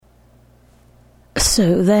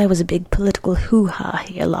So there was a big political hoo-ha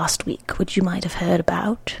here last week, which you might have heard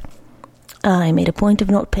about. I made a point of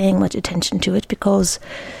not paying much attention to it because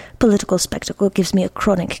political spectacle gives me a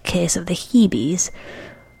chronic case of the heebies,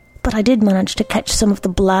 but I did manage to catch some of the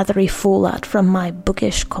blathery fallout from my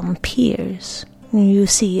bookish compeers. You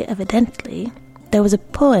see, evidently, there was a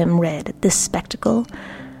poem read at this spectacle,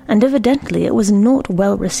 and evidently it was not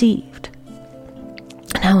well received.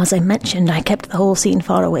 Now, as I mentioned, I kept the whole scene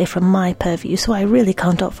far away from my purview, so I really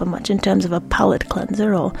can't offer much in terms of a palate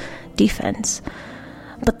cleanser or defense.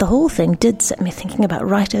 But the whole thing did set me thinking about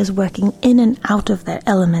writers working in and out of their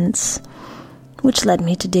elements, which led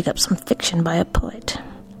me to dig up some fiction by a poet.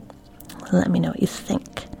 Let me know what you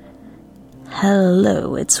think.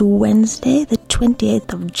 Hello, it's Wednesday, the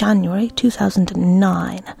 28th of January,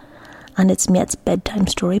 2009, and it's Miet's Bedtime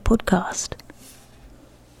Story Podcast.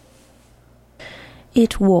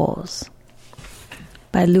 It Was,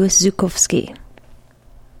 by Louis Zukowski.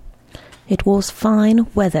 It was fine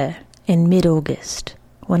weather in mid-August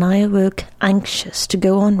when I awoke anxious to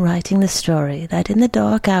go on writing the story that in the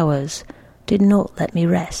dark hours did not let me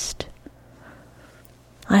rest.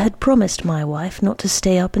 I had promised my wife not to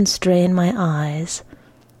stay up and strain my eyes,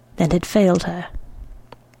 and had failed her.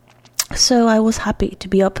 So I was happy to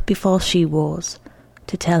be up before she was,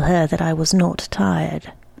 to tell her that I was not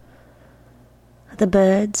tired. The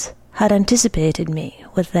birds had anticipated me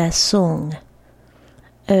with their song.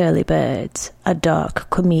 Early birds, a dark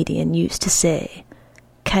comedian used to say,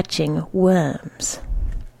 catching worms.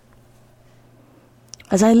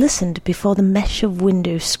 As I listened before the mesh of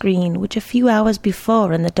window screen, which a few hours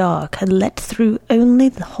before in the dark had let through only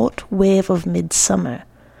the hot wave of midsummer,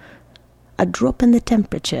 a drop in the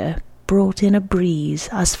temperature brought in a breeze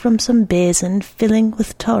as from some basin filling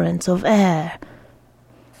with torrents of air.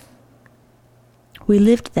 We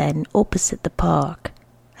lived then opposite the park,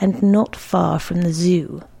 and not far from the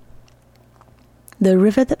zoo. The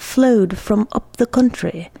river that flowed from up the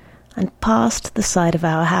country and past the side of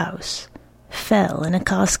our house fell in a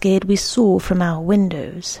cascade we saw from our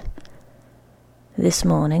windows. This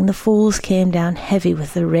morning the falls came down heavy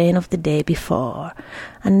with the rain of the day before,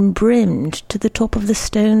 and brimmed to the top of the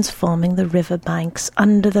stones forming the river banks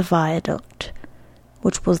under the viaduct,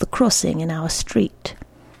 which was the crossing in our street.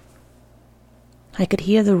 I could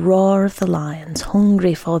hear the roar of the lions,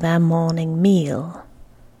 hungry for their morning meal.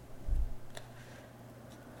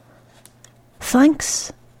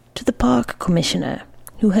 Thanks to the park commissioner,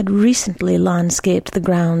 who had recently landscaped the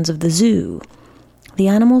grounds of the zoo, the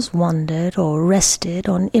animals wandered or rested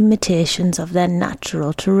on imitations of their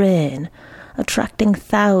natural terrain, attracting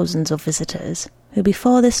thousands of visitors who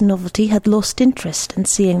before this novelty had lost interest in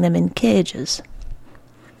seeing them in cages.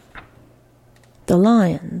 The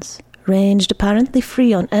lions ranged apparently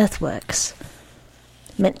free on earthworks,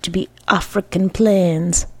 meant to be African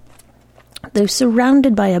plains, though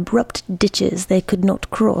surrounded by abrupt ditches they could not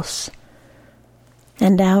cross,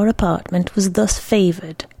 and our apartment was thus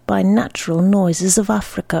favoured by natural noises of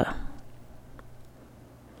Africa.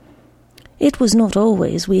 It was not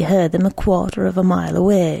always we heard them a quarter of a mile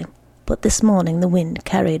away, but this morning the wind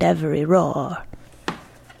carried every roar.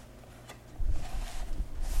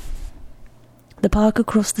 The park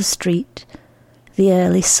across the street, the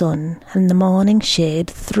early sun, and the morning shade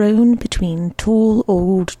thrown between tall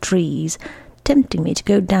old trees, tempting me to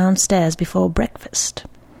go downstairs before breakfast.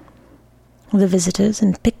 The visitors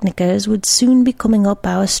and picnickers would soon be coming up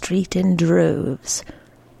our street in droves.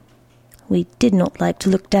 We did not like to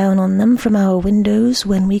look down on them from our windows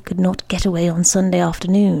when we could not get away on Sunday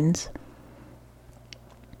afternoons.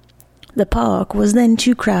 The park was then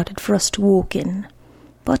too crowded for us to walk in,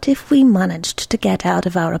 but if we managed to get out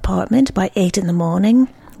of our apartment by 8 in the morning,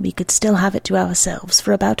 we could still have it to ourselves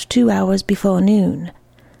for about 2 hours before noon.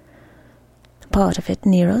 Part of it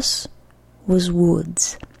near us was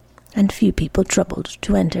woods, and few people troubled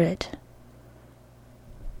to enter it.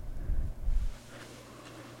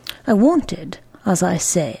 I wanted, as I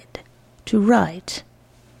said, to write,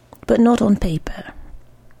 but not on paper.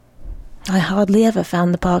 I hardly ever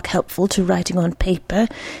found the park helpful to writing on paper,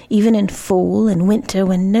 even in fall and winter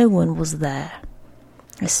when no one was there,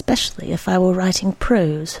 especially if I were writing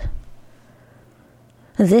prose.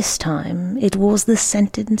 This time it was the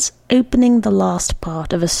sentence opening the last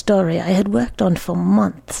part of a story I had worked on for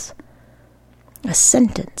months. A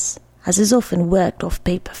sentence, as is often worked off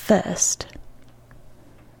paper first.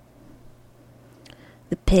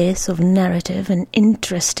 The pace of narrative and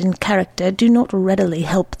interest in character do not readily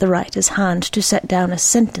help the writer's hand to set down a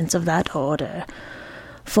sentence of that order,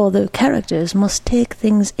 for though characters must take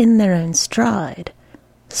things in their own stride,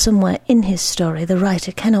 somewhere in his story the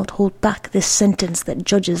writer cannot hold back this sentence that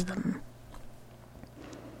judges them.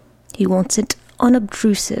 He wants it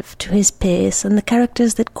unobtrusive to his pace and the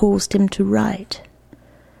characters that caused him to write.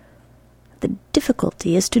 The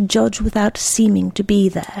difficulty is to judge without seeming to be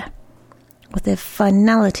there, with a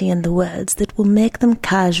finality in the words that will make them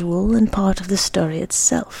casual and part of the story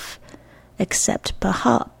itself, except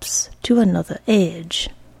perhaps to another age.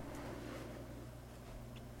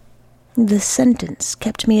 The sentence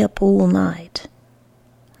kept me up all night.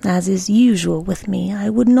 As is usual with me, I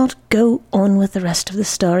would not go on with the rest of the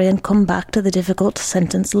story and come back to the difficult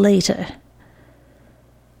sentence later.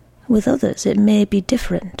 With others it may be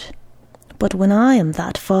different, but when I am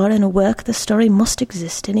that far in a work, the story must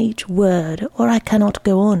exist in each word, or I cannot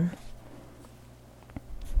go on.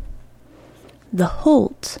 The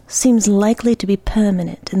halt seems likely to be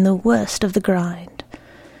permanent in the worst of the grind,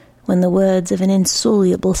 when the words of an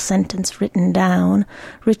insoluble sentence written down,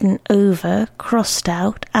 written over, crossed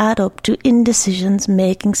out, add up to indecisions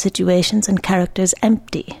making situations and characters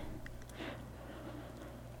empty.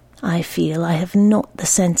 I feel I have not the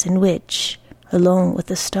sense in which, along with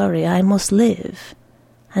the story, I must live,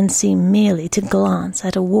 and seem merely to glance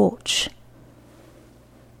at a watch.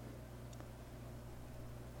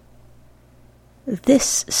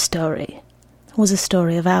 This story was a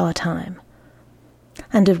story of our time,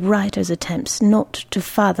 and a writer's attempts not to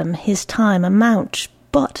fathom his time amount,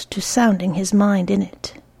 but to sounding his mind in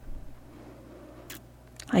it.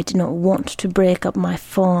 I did not want to break up my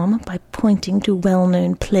form by pointing to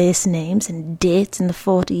well-known place names and dates in the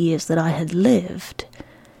 40 years that I had lived,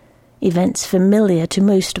 events familiar to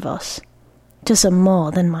most of us, to some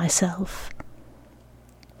more than myself.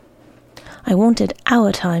 I wanted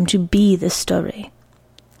our time to be the story,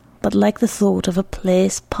 but like the thought of a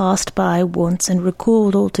place passed by once and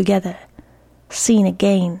recalled altogether, seen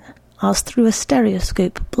again, as through a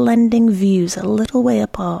stereoscope blending views a little way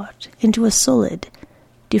apart into a solid,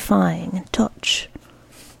 defying touch.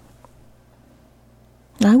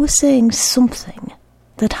 I was saying something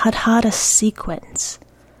that had a sequence,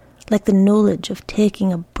 like the knowledge of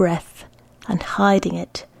taking a breath and hiding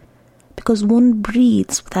it, because one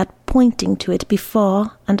breathes without pointing to it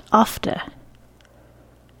before and after.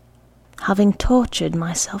 Having tortured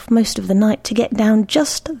myself most of the night to get down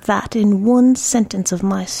just that in one sentence of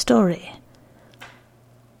my story,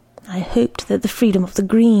 I hoped that the freedom of the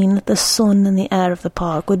green, the sun and the air of the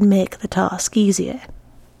park would make the task easier.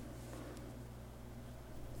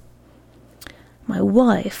 My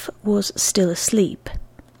wife was still asleep.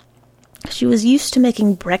 She was used to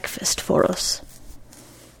making breakfast for us.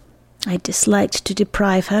 I disliked to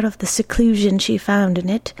deprive her of the seclusion she found in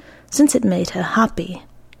it, since it made her happy,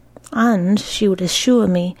 and, she would assure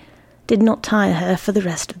me, did not tire her for the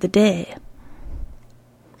rest of the day.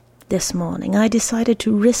 This morning I decided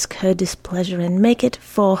to risk her displeasure and make it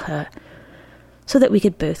for her, so that we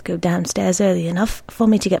could both go downstairs early enough for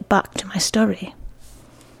me to get back to my story.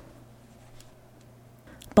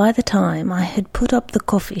 By the time I had put up the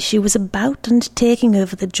coffee, she was about and taking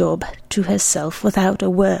over the job to herself without a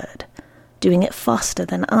word, doing it faster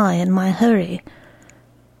than I in my hurry.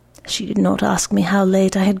 She did not ask me how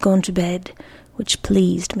late I had gone to bed, which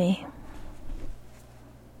pleased me.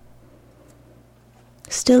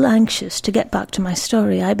 Still anxious to get back to my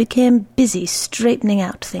story, I became busy straightening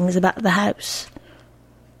out things about the house.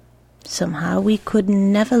 Somehow we could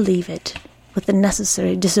never leave it, with the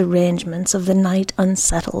necessary disarrangements of the night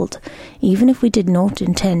unsettled, even if we did not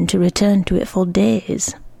intend to return to it for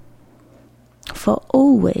days. For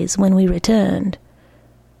always when we returned,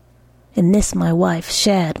 in this my wife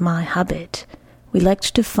shared my habit, we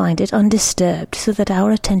liked to find it undisturbed so that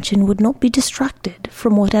our attention would not be distracted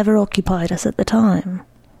from whatever occupied us at the time.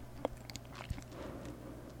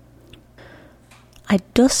 I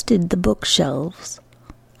dusted the bookshelves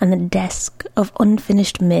and the desk of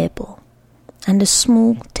unfinished maple, and a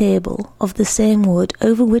small table of the same wood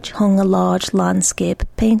over which hung a large landscape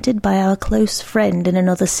painted by our close friend in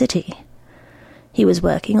another city. He was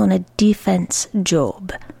working on a defence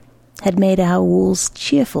job, had made our walls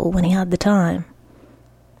cheerful when he had the time.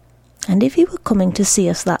 And if he were coming to see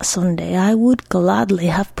us that Sunday, I would gladly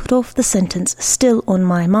have put off the sentence still on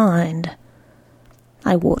my mind.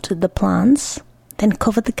 I watered the plants, then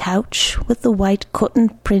covered the couch with the white cotton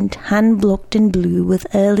print hand-blocked in blue with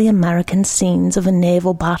early American scenes of a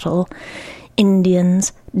naval battle,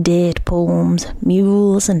 Indians, date palms,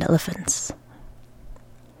 mules and elephants.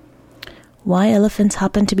 Why elephants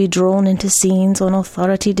happen to be drawn into scenes on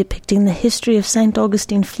authority depicting the history of St.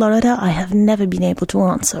 Augustine, Florida, I have never been able to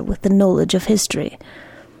answer with the knowledge of history.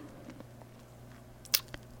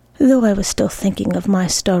 Though I was still thinking of my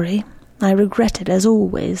story, I regretted, as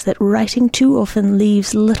always, that writing too often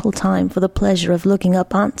leaves little time for the pleasure of looking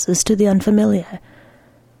up answers to the unfamiliar.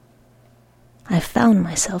 I found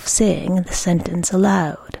myself saying the sentence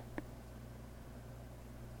aloud.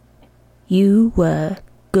 You were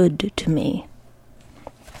good to me.